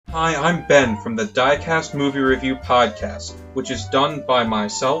Hi, I'm Ben from the Diecast Movie Review Podcast, which is done by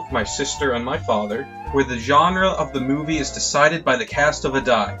myself, my sister, and my father, where the genre of the movie is decided by the cast of a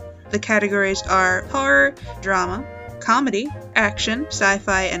die. The categories are horror, drama, comedy, action,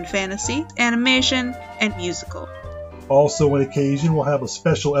 sci-fi and fantasy, animation, and musical. Also, on occasion, we'll have a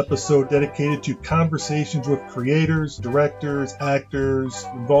special episode dedicated to conversations with creators, directors, actors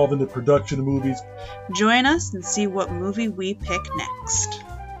involved in the production of movies. Join us and see what movie we pick next.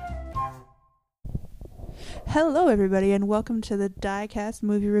 Hello, everybody, and welcome to the Diecast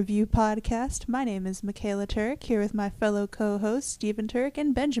Movie Review Podcast. My name is Michaela Turk, here with my fellow co-hosts Stephen Turk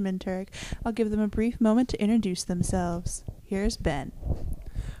and Benjamin Turk. I'll give them a brief moment to introduce themselves. Here's Ben.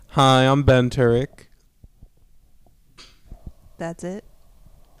 Hi, I'm Ben Turk. That's it.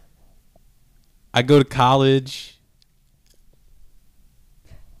 I go to college.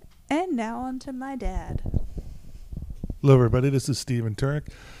 And now on to my dad. Hello, everybody. This is Stephen Turk.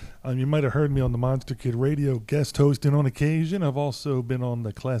 You might have heard me on the Monster Kid Radio guest hosting on occasion. I've also been on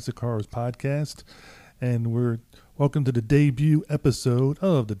the Classic Horrors podcast. And we're welcome to the debut episode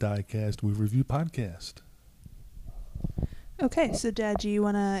of the Diecast Movie Review Podcast. Okay, so Dad, do you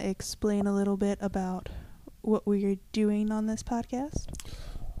want to explain a little bit about what we're doing on this podcast?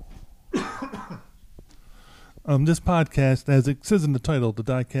 This podcast, as it says in the title, the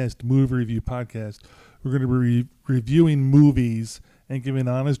Diecast Movie Review Podcast, we're going to be reviewing movies and giving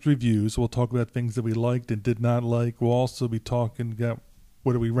honest reviews. We'll talk about things that we liked and did not like. We'll also be talking about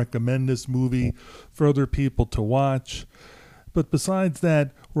whether we recommend this movie for other people to watch. But besides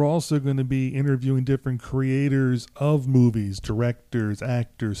that, we're also going to be interviewing different creators of movies, directors,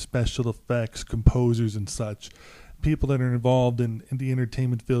 actors, special effects, composers, and such. People that are involved in the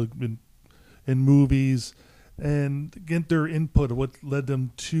entertainment field in movies, and get their input of what led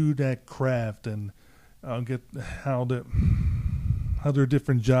them to that craft, and get how their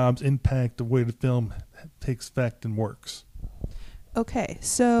different jobs impact the way the film takes effect and works. Okay,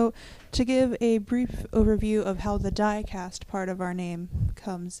 so to give a brief overview of how the diecast part of our name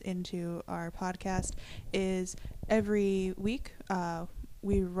comes into our podcast is every week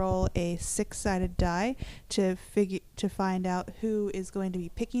we roll a 6-sided die to find out who is going to be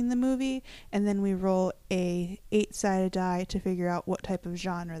picking the movie, and then we roll a 8-sided die to figure out what type of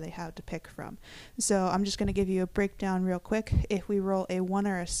genre they have to pick from. So I'm just going to give you a breakdown real quick. If we roll a 1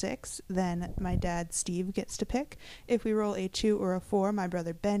 or a 6, then my dad Steve gets to pick. If we roll a 2 or a 4, my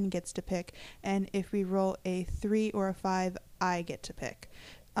brother Ben gets to pick. And if we roll a 3 or a 5, I get to pick.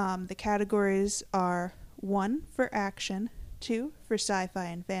 The categories are 1 for action, 2 for sci-fi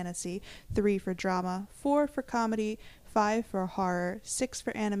and fantasy, 3 for drama, 4 for comedy, 5 for horror, 6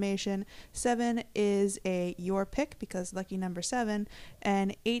 for animation, 7 is a your pick because lucky number 7,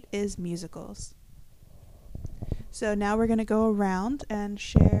 and 8 is musicals. So now we're going to go around and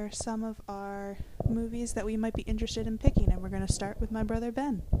share some of our movies that we might be interested in picking, and we're going to start with my brother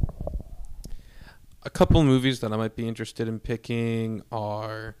Ben. A couple movies that I might be interested in picking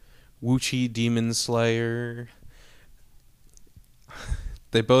are Wuchi Demon Slayer.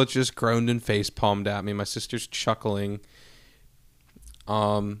 They both just groaned and face-palmed at me. My sister's chuckling.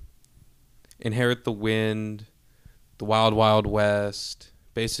 Inherit the Wind, The Wild Wild West,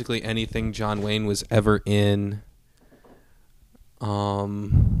 basically anything John Wayne was ever in.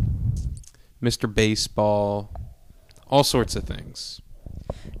 Mr. Baseball, all sorts of things.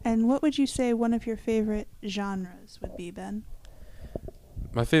 And what would you say one of your favorite genres would be, Ben?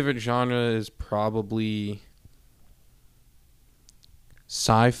 My favorite genre is probably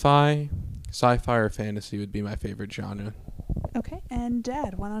sci-fi or fantasy would be my favorite genre. Okay, and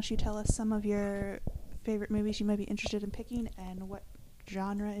Dad, why don't you tell us some of your favorite movies you might be interested in picking, and what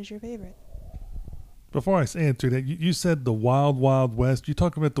genre is your favorite? Before I answer that, you said The Wild Wild West. You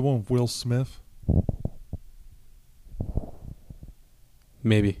talking about the one with Will Smith?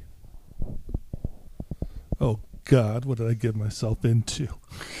 Maybe. Oh, God, what did I get myself into?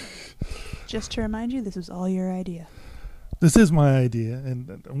 Just to remind you, this was all your idea. This is my idea,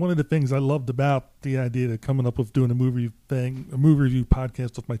 and one of the things I loved about the idea of coming up with doing a movie review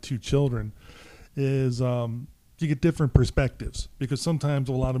podcast with my two children is you get different perspectives, because sometimes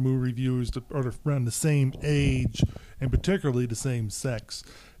a lot of movie reviewers are around the same age and particularly the same sex.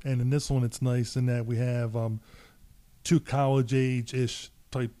 And in this one, it's nice in that we have two college age-ish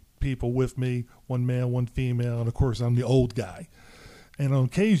type people with me, one male, one female, and of course I'm the old guy. And on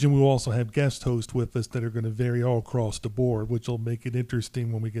occasion, we'll also have guest hosts with us that are going to vary all across the board, which will make it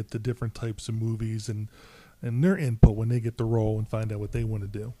interesting when we get to different types of movies and their input when they get the role and find out what they want to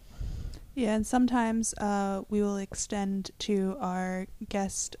do. Yeah, and sometimes we will extend to our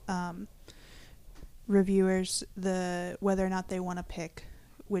guest reviewers whether or not they want to pick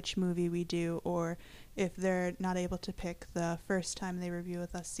which movie we do, or if they're not able to pick the first time they review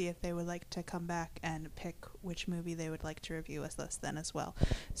with us, see if they would like to come back and pick which movie they would like to review with us then as well.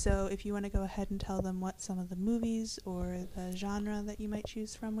 So if you want to go ahead and tell them what some of the movies or the genre that you might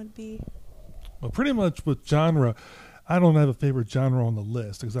choose from would be. Well, pretty much with genre, I don't have a favorite genre on the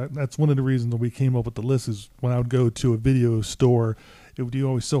list, because that's one of the reasons that we came up with the list. Is when I would go to a video store, it would be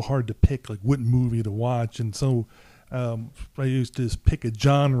always so hard to pick like what movie to watch, and so I used to just pick a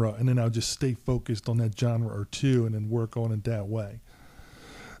genre, and then I would just stay focused on that genre or two, and then work on it that way.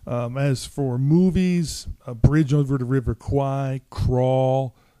 As for movies, Bridge Over the River Kwai,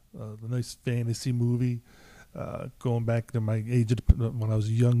 Crawl, the nice fantasy movie. Going back to my age when I was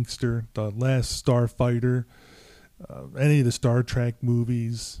a youngster, The Last Starfighter, any of the Star Trek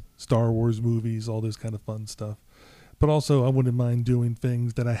movies, Star Wars movies, all this kind of fun stuff. But also, I wouldn't mind doing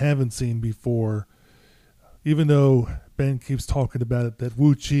things that I haven't seen before, even though Ben keeps talking about it, that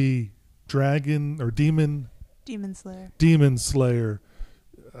Wuchi Dragon or Demon Slayer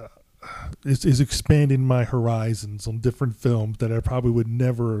is expanding my horizons on different films that I probably would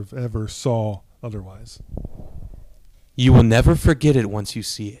never have ever saw otherwise. You will never forget it once you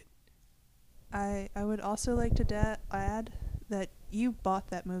see it. I would also like to add that you bought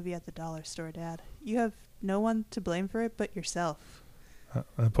that movie at the dollar store, Dad. You have no one to blame for it but yourself.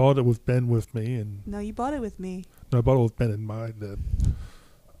 I bought it with Ben with me, and no, you bought it with me. No, I bought it with Ben in mind.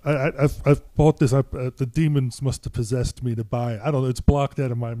 I've bought this. The demons must have possessed me to buy it. I don't know. It's blocked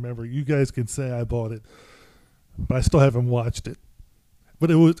out of my memory. You guys can say I bought it, but I still haven't watched it. But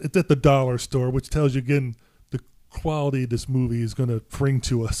it's at the dollar store, which tells you again the quality this movie is going to bring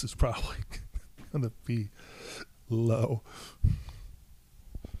to us is probably going to be low.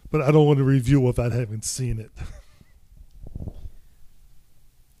 But I don't want to review without having seen it.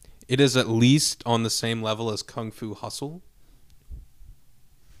 It is at least on the same level as Kung Fu Hustle.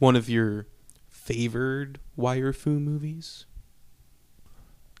 One of your favored wire fu movies.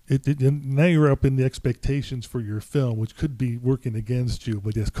 Now you're up in the expectations for your film, which could be working against you.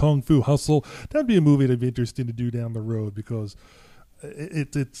 But yes, Kung Fu Hustle, that'd be a movie that'd be interesting to do down the road, because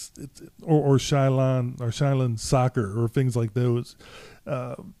it's or Shaolin Soccer or things like those.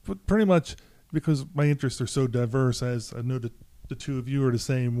 But pretty much because my interests are so diverse, as I know that the two of you are the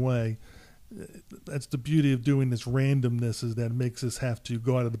same way. That's the beauty of doing this randomness, is that it makes us have to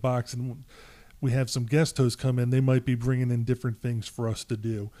go out of the box, and we have some guest hosts come in. They might be bringing in different things for us to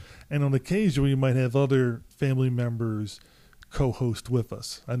do, and on occasion we might have other family members co-host with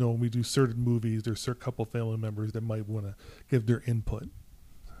us. I know when we do certain movies, there's a couple family members that might want to give their input.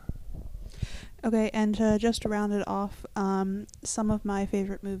 Okay, and just to round it off, some of my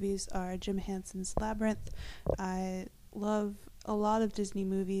favorite movies are Jim Henson's Labyrinth. I love a lot of Disney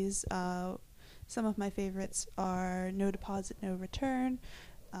movies. Some of my favorites are No Deposit, No Return,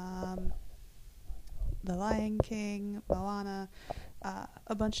 The Lion King, Moana,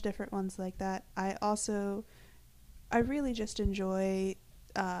 a bunch of different ones like that. I really just enjoy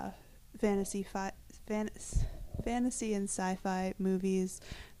fantasy and sci-fi movies,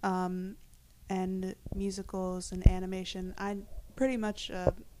 and musicals and animation. I'm pretty much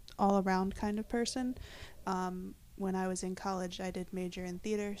a all-around kind of person. When I was in college, I did major in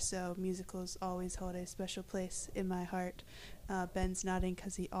theater, so musicals always hold a special place in my heart. Ben's nodding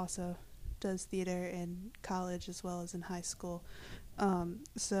because he also does theater in college as well as in high school.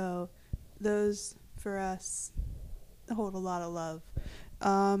 So those, for us, hold a lot of love.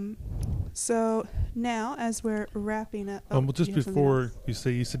 So now, as we're wrapping up... well, just before you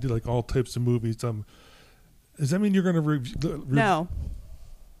said like all types of movies, does that mean you're going to review... No.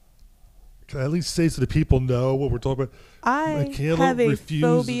 Can I at least say so the people know what we're talking about? I have a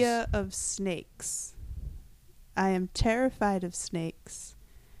phobia of snakes. I am terrified of snakes.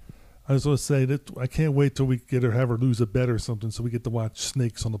 I was going to say that I can't wait till we get her, have her lose a bet or something, so we get to watch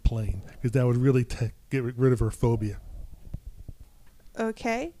snakes on the plane, because that would really get rid of her phobia.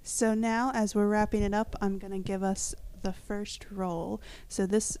 Okay, so now as we're wrapping it up, I'm going to give us the first roll. So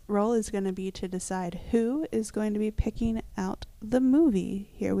this roll is going to be to decide who is going to be picking out the movie.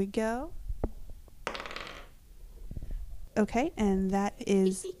 Here we go. Okay, and that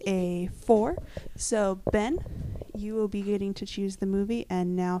is a 4. So Ben, you will be getting to choose the movie,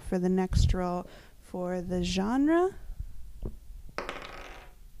 and now for the next roll for the genre.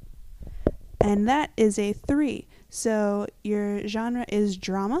 And that is a 3. So your genre is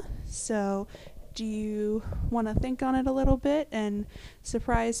drama. So do you want to think on it a little bit and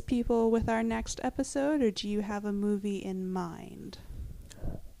surprise people with our next episode, or do you have a movie in mind?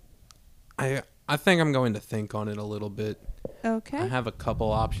 I think I'm going to think on it a little bit. Okay. I have a couple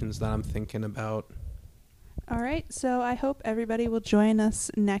options that I'm thinking about. All right, so I hope everybody will join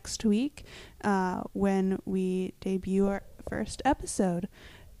us next week when we debut our first episode.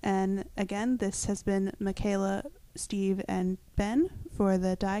 And again, this has been Michaela, Steve, and Ben for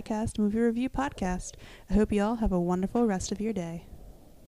the Diecast Movie Review Podcast. I hope you all have a wonderful rest of your day.